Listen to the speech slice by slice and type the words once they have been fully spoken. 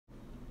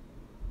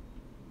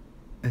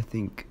I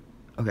think.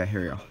 Okay,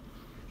 here we go.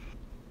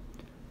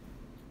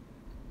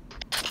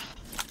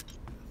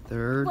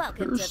 Third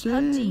Welcome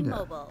person. to PUBG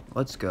Mobile.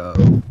 Let's go.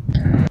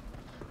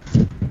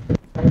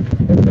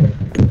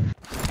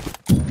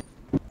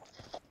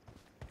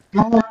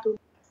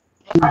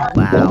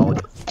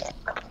 Loud.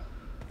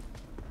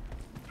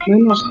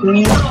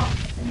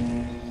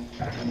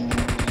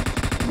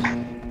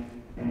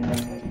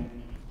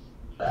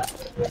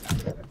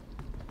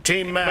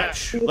 Team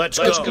match. Let's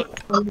go.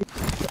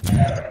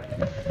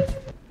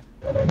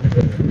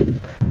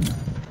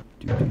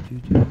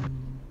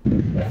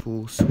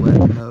 Full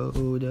sweat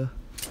mode.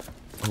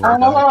 Oh, I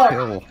got a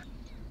kill.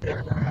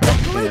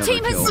 Blue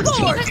team has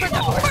scored for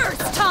the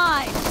first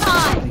time.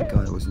 Thank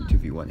God I wasn't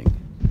 2v1ing.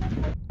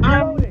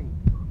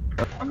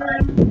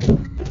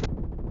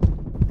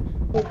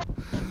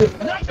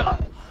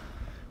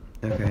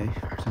 Okay,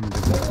 someone do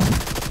that.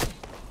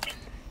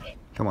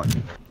 Come on,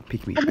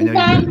 peek me. I know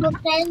you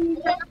can.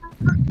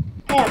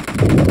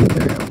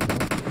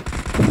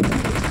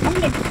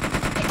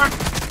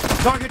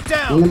 Target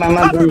down.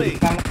 Cover me.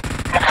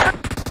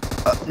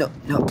 No,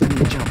 I need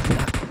to jump.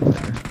 There.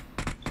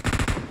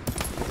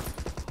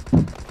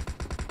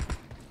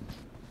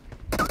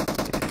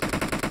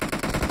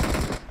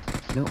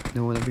 No,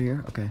 no one over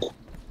here. Okay.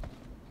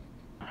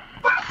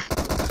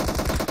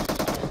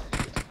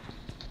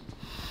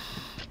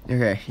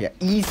 Okay, yeah,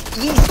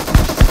 easy.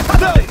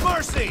 No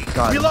mercy.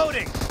 Got him.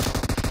 Reloading.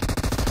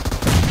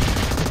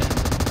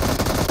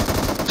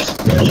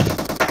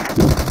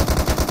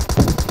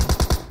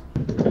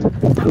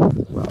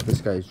 Wow,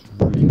 this guy's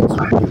really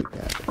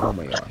bad. Oh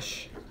my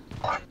gosh.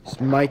 This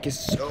mic is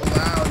so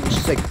loud. It's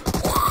just like.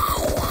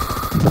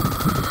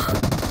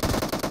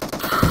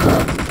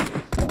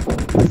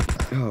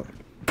 Oh.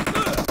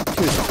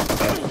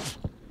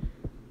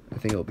 I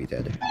think he'll be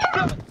dead.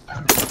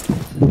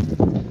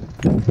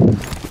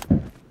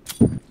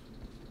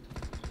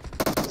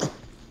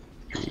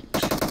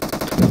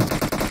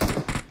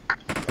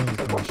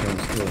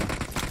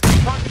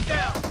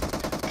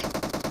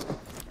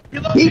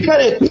 He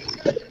cut it!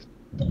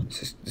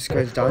 This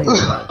guy's dying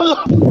now.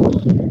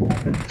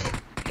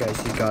 Guys,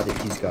 he's got it.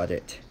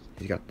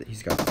 He's got the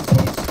disease.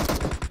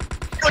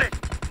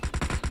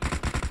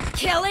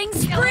 Killing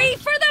spree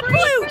for the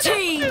blue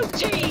team.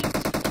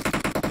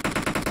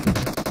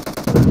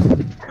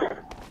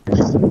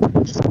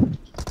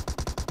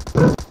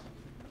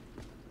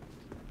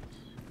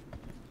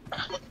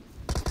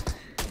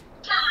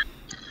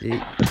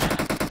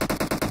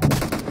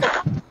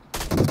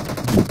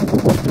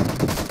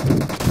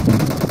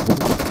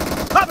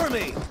 Cover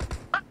me.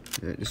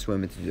 Just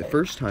swim into the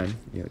first time,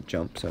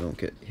 jump so I don't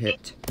get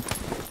hit.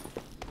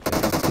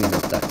 Clean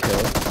up that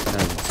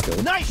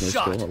kill. Nice no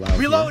shot. Skill allowed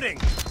Reloading.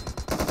 Here.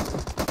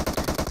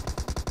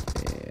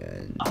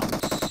 And I'm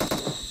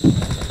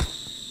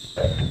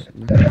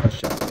not gonna push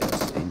that way.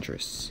 That's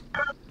dangerous.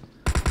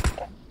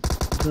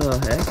 The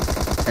heck?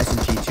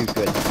 SMG too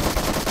good.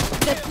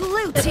 The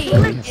blue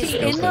team is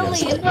in the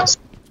lead.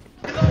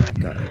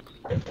 Got it.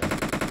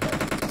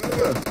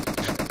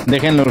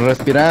 Déjenlos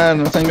respirar,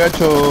 no sean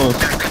gachos.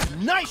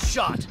 Nice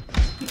shot.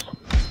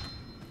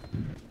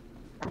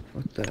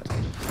 What the?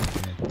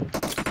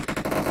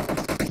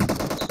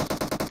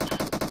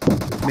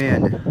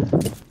 Man,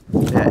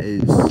 that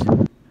is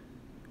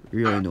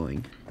really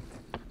annoying.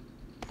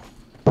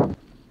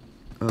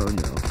 Oh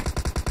no.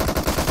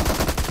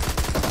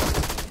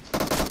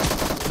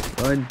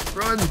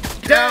 Run!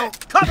 Down!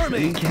 Cover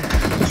me!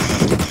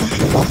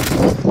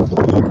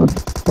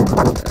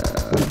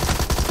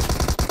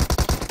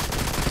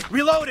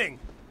 Reloading!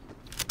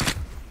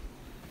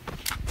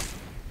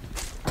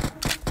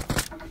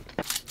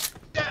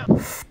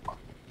 Down!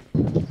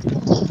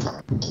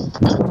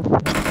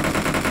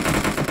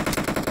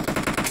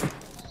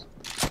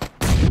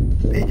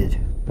 Baited.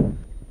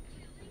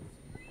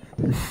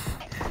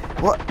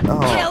 What? Oh.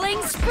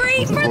 Killing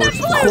spree for the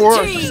blue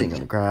Corpsing team. on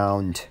the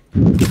ground.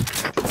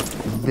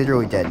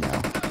 Literally dead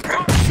now.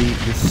 See,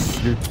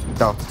 you're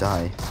about to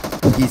die.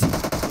 Easy.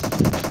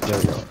 There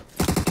we go.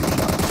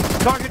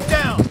 Target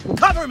down!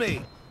 Cover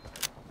me!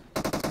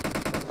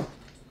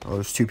 Oh,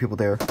 there's two people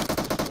there.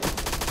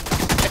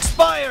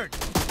 Expired!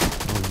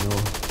 Oh no.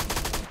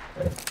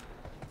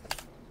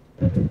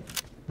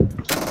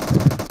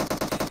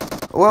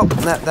 Well,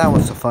 that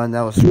was so fun.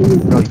 That was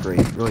really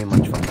great. Really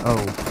much fun.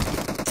 Oh,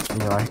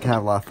 I can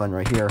have a lot of fun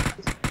right here.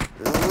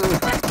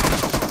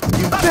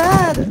 You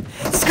bad!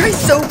 This guy's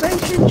so bad.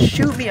 He didn't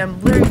shoot me.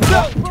 I'm literally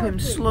walking to him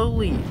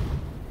slowly.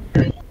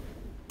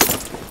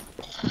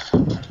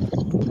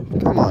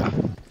 Come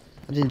on.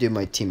 I didn't do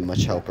my team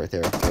much help right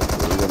there.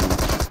 We're winning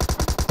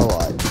a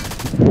lot.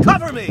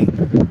 Cover me!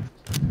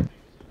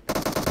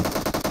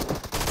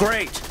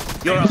 Great!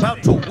 You're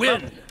about to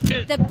win!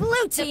 The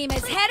blue team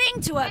is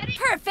heading to a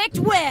perfect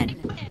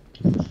win.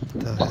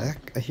 The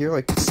heck? I hear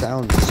like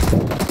sounds.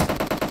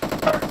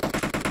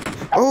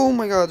 Oh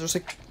my god, there's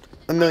like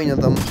a million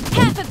of them.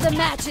 Half of the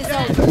match is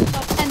over,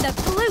 and the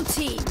blue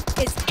team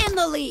is in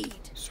the lead.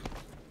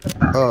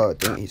 Oh,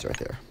 dang, he's right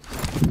there.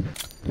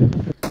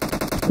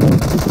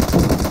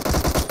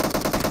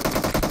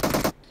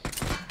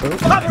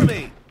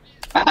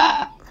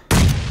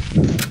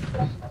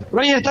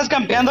 Roger, ¿estás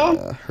campeando?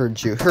 Heard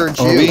you.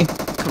 Obi.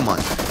 Come on.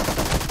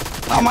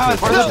 No mames,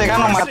 por eso te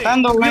gano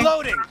matando, güey.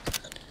 Reloading.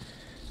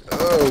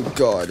 Oh,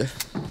 God.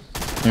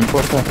 No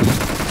importa.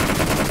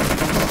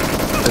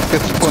 Es que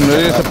cuando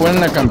ellos se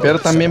ponen a campear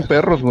también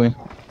perros, güey.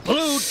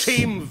 Blue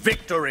team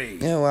victory.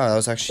 Yeah, wow, that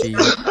was actually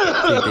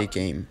a big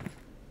game.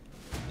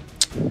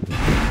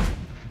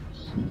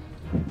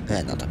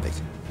 Not that big.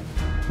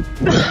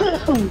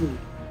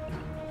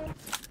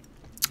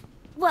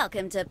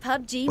 Welcome to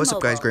PUBG What's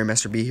up, guys? Mobile.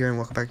 Grandmaster B here, and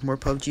welcome back to more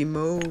PUBG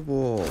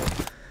Mobile.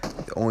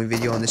 The only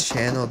video on this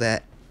channel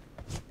that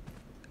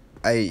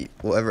I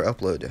will ever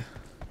upload.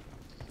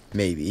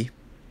 Maybe.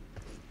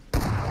 So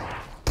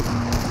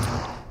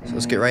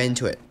let's get right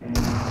into it.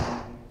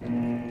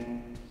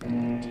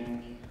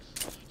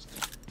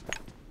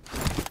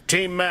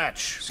 Team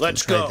match. Just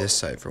Let's try go. this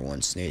side for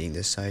once. Nading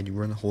this side, you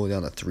want to hold it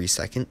down to 3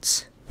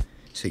 seconds,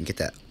 so you can get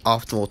that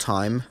optimal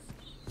time.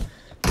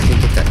 You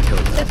can get that kill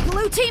The though.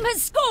 blue team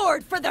has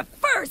scored for the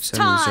first So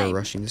that means they're time.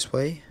 rushing this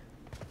way.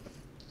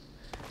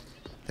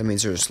 That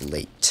means they're just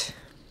late.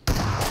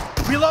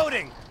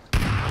 Reloading.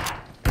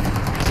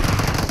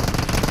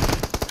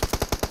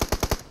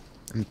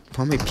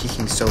 Why am I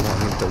peeking so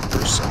long in third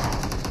person?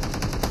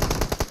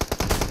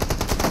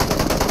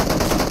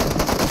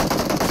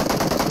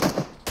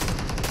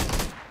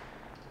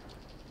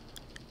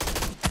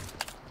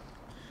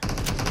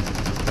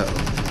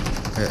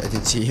 Uh-oh. I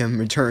didn't see him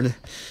return.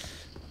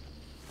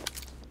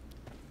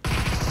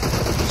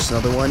 Just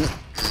another one.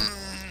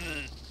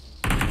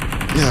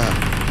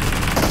 Yeah.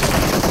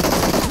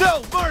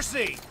 No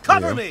mercy.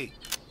 Cover Yeah. me.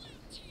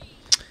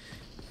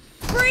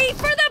 Free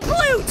for the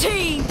blue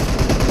team.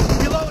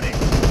 Reloading.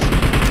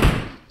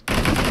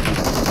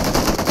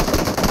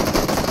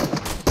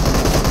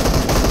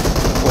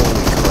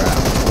 Holy crap.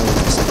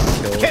 Holy second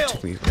kill. Kill.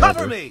 Took me Cover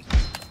forever. me.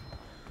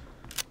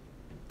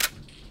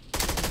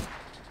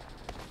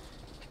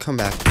 Come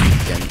back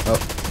again. Oh,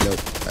 nope.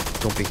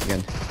 Don't peek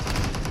again.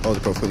 Oh,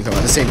 they're both going to come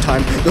at the same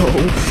time. No.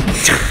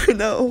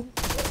 No.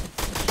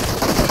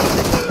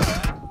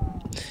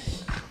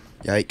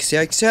 Yikes,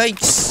 yikes,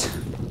 yikes.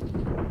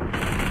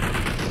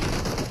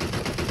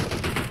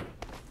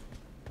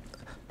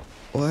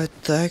 What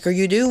the heck are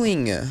you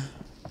doing?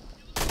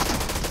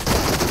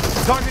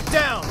 Target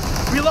down.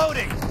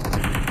 Reloading.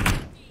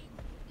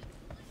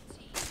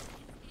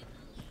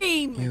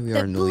 Team. Here we The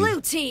are in the lead.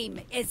 blue team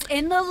is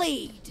in the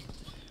lead.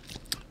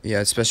 Yeah,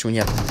 especially when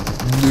you have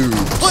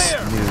noobs. Clear.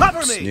 Noobs,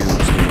 Cover me.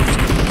 noobs.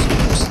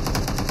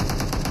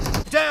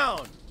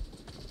 Down.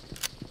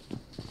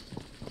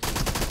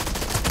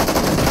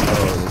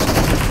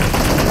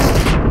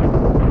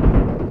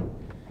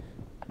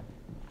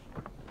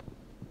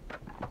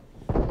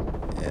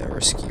 Yeah,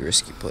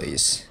 risky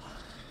plays.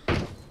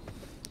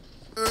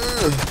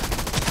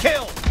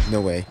 Kill.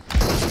 No way.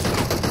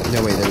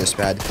 No way they're this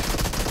bad.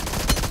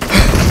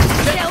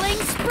 Killing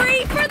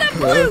spree for the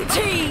blue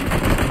team.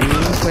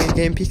 Playing the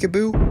game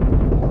peekaboo.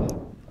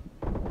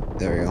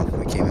 There we go.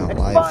 We came out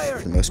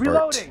live for the most part.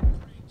 Reloading.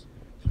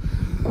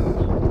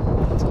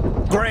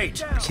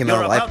 Great. Came You're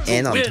out about live to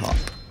and on win. top.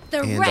 The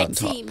And on red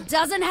top. team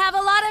doesn't have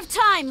a lot of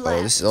time left.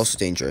 Oh, this is also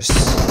dangerous.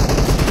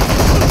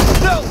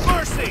 No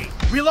mercy.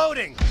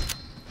 Reloading. Oh,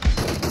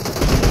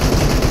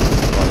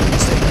 I made a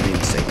mistake. I made a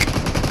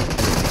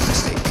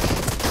mistake.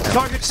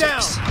 Target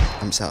down.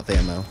 I'm south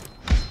ammo.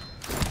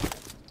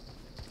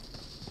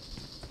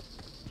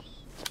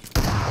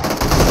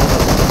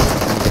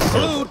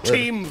 Blue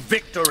team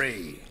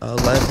victory.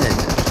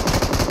 11.